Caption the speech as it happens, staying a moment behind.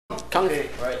Kung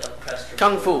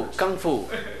Fu. Kung Fu.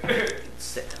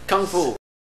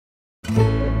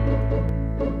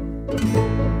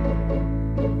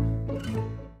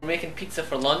 We're making pizza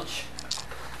for lunch.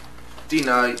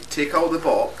 Dina, take out the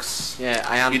box. Yeah,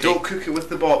 I am. You don't cook it with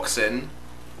the box in.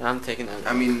 I'm taking it out.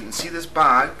 I mean, see this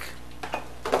bag?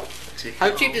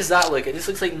 How cheap does that look? It just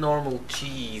looks like normal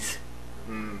cheese.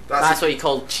 That's what you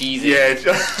call cheesy. Yeah.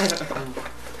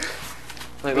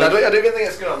 Like, I don't even think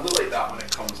it's gonna look like that when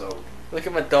it comes out. Look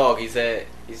at my dog. This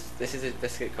is his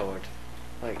biscuit cupboard.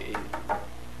 Like,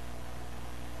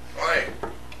 Right.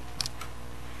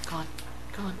 Go on.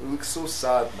 It looks so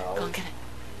sad now. Go on, get it.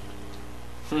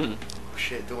 Oh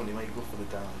shit! Don't you might go for the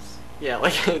dance? Yeah,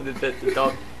 like the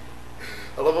dog.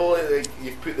 I love how like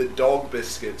you've put the dog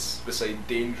biscuits beside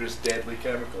dangerous, deadly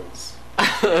chemicals.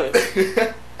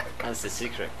 That's the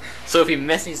secret. So if he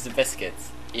misses the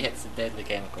biscuits, he hits the deadly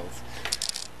chemicals.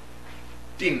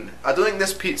 Dean, I don't think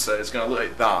this pizza is going to look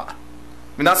like that. I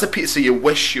mean, that's a pizza you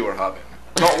wish you were having,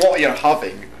 not what you're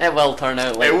having. It will turn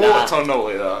out like that. It won't turn out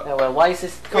like that. Yeah, well, why is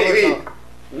this colour Wait.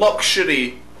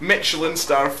 Luxury Michelin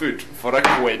star food for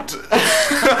 £1.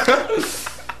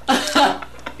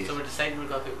 So we're deciding we're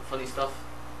going to put funny stuff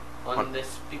on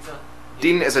this pizza?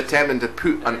 Dean is attempting to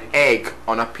put an egg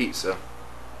on a pizza.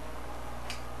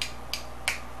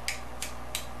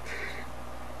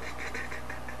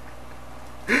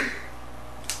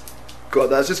 God,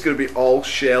 that's just going to be all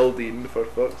shell, Dean, for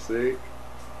fuck's sake.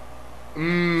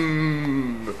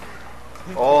 Mmm.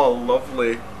 Oh,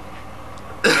 lovely.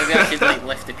 Maybe I should like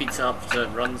lift the pizza up so it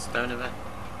runs down a bit.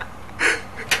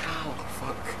 Oh,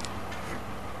 fuck.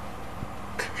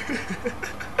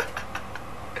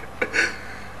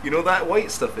 You know that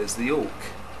white stuff is the yolk?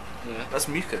 Yeah. That's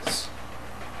mucus.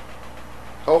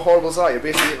 How horrible is that? You're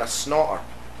basically eating a snotter.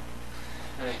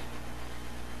 Right.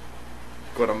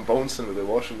 God, I'm bouncing with the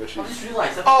washing machine. I just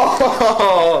realised that.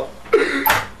 Oh!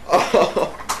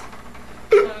 Oh!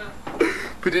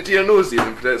 Put it to your nose, Dean,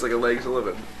 and pretend it's like a leg to live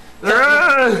in.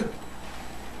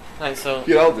 Right, so.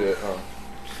 Here, I'll do it. Oh.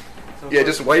 So Yeah,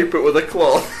 just wipe it with a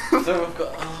cloth. So we've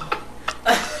got.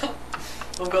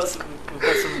 We've got some.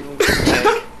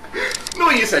 Egg. No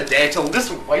use of Dettol,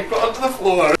 just wipe it onto the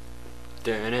floor.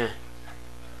 Dunno.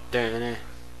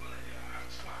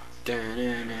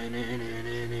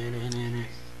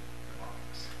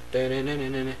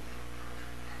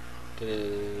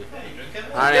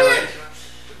 Anyway,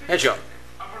 headshot.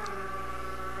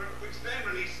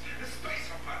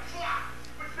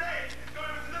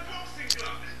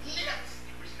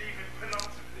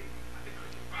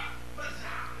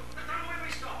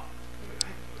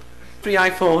 Free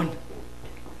iPhone.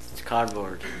 It's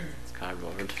cardboard. It's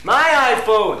cardboard. My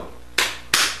iPhone!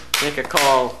 Make a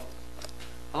call.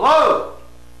 Hello!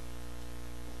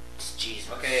 It's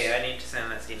Jesus. Okay, I need to send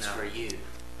that scene now. It's for you.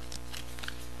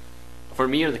 For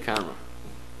me or the camera?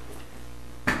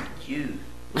 You.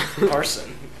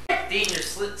 Person. Dean, you're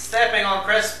stepping on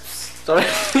crisps. Sorry.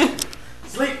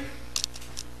 Sleep!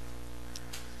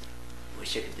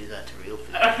 Wish I could do that to real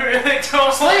people. I really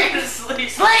don't sleep!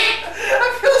 Sleep!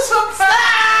 I feel so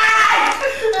bad!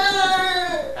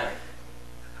 Alright.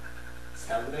 It's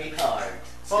time to be hard.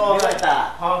 It's Oh, gonna be like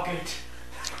that. Oh, good.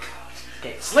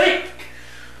 Okay. Sleep!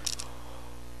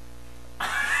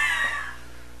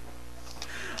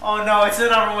 Oh no, it's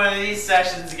another one of these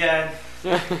sessions again.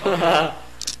 Okay.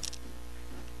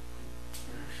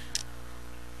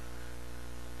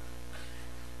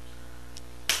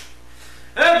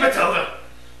 And Matilda!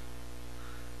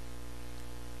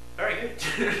 Very good.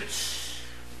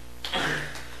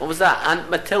 What was that? Aunt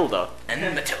Matilda?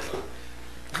 And Matilda.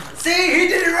 See, he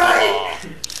did it right!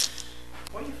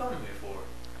 What are you filming me for?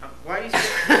 Why are you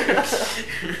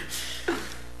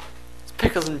It's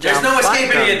pickles and jam. There's no escaping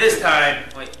background. it this time!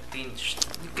 Wait, Dean.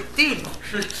 Dean!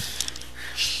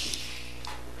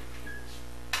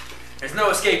 There's no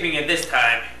escaping it this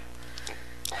time.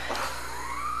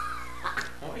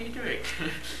 What are you doing?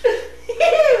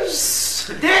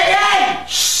 Dean!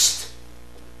 Shh!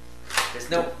 There's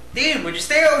no... Dean, would you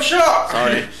stay out of shot?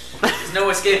 Sorry. There's no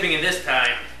escaping it this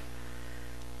time.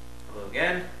 Hello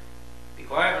again. Be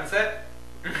quiet on set.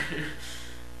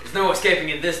 There's no escaping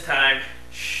it this time.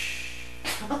 Shh.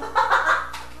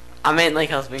 I meant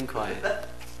like I was being quiet.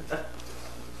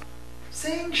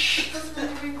 Saying shh doesn't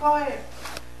mean to be quiet.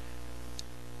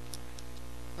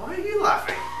 Why are you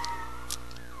laughing?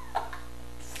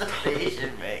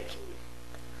 Asian Rick.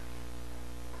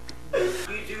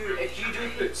 If you do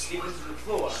put Stevens to the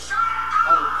floor,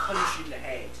 I will punch you in the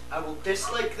head. I will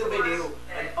dislike the video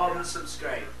and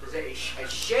unsubscribe. Because it is a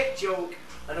shit joke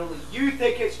and only you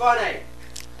think it's funny.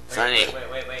 Sunny.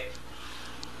 Wait.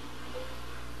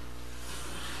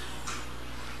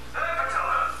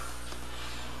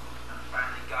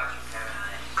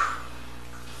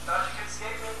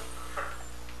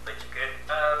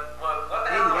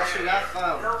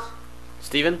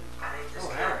 Stephen? Oh,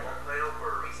 Harry.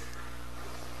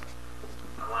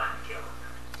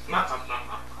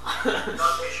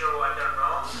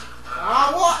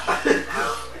 Ah, what?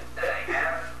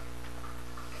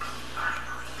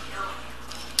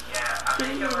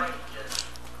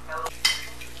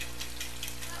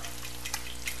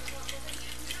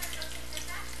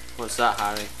 What's that,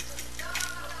 Harry?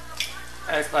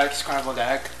 It's like scrambled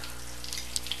egg.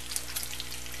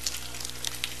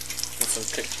 What's some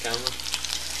kicked camera?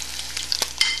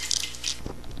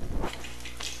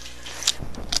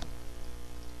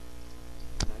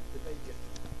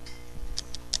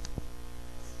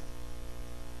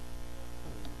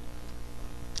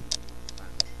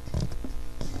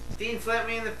 Dean slapped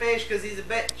me in the face because he's a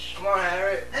bitch. Come on,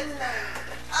 Harry.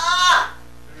 Ah!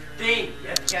 Dean, you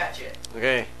have to catch it.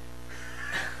 Okay.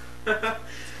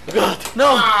 God, no!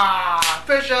 Ah!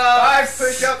 Push-ups! 5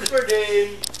 push-ups for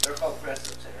Dean. They're called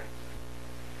press-ups, Harry.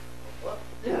 What?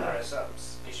 Yeah.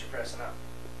 Press-ups. You should press it up.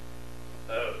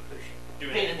 Oh, Pushing.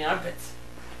 do Pain it. in the armpits.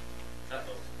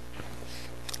 Uh-oh.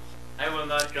 I will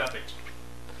not drop it.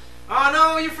 Oh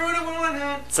no, you threw it with one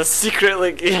hand. It's a secret,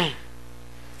 like.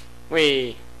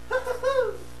 Wait.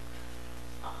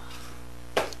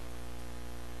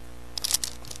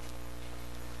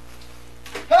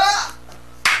 Ah!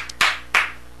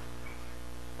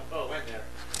 Oh, went there.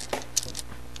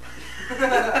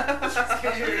 It's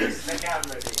 'cause you're using the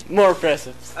camera, Dean. More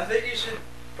press-ups. I think you should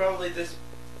probably just.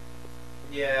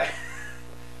 Yeah.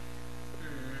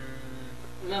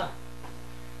 No.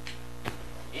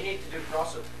 You need to do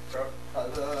crossover.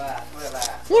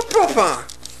 What proper?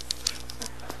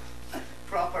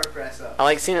 Proper press up. I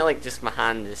like seeing it like just my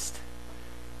hand just.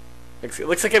 It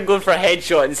looks like I'm going for a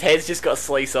headshot and his head's just got a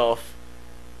slice off.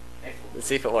 Let's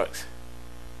see if it works.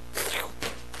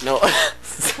 No.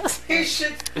 He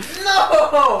should.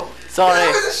 No! Sorry.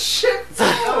 That was a shit.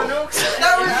 No, no.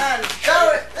 No,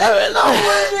 no.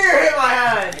 Near hit my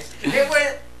hand. It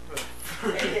went.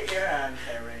 It hit your hand,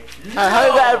 Harry.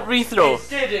 How about a rethrow?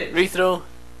 It didn't. Rethrow.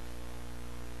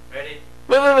 Ready?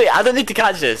 Wait. I don't need to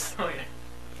catch this. Oh, yeah.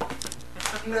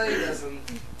 No, he doesn't.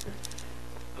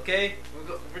 Okay,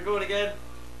 we're going again.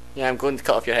 Yeah, I'm going to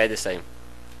cut off your head this time.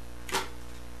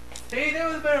 Hey, that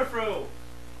was a better throw.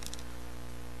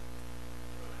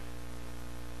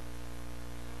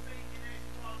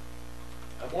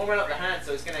 I'm warming up the hand,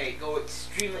 so it's gonna go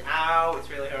extremely. Ow! It's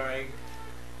really hurting.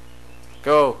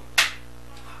 Go.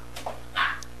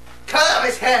 Cut off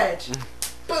his head.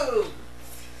 Boom.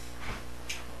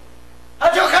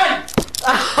 I'm joking.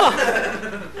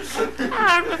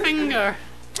 Ah, my finger.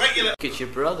 Regular. Look at your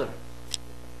brother.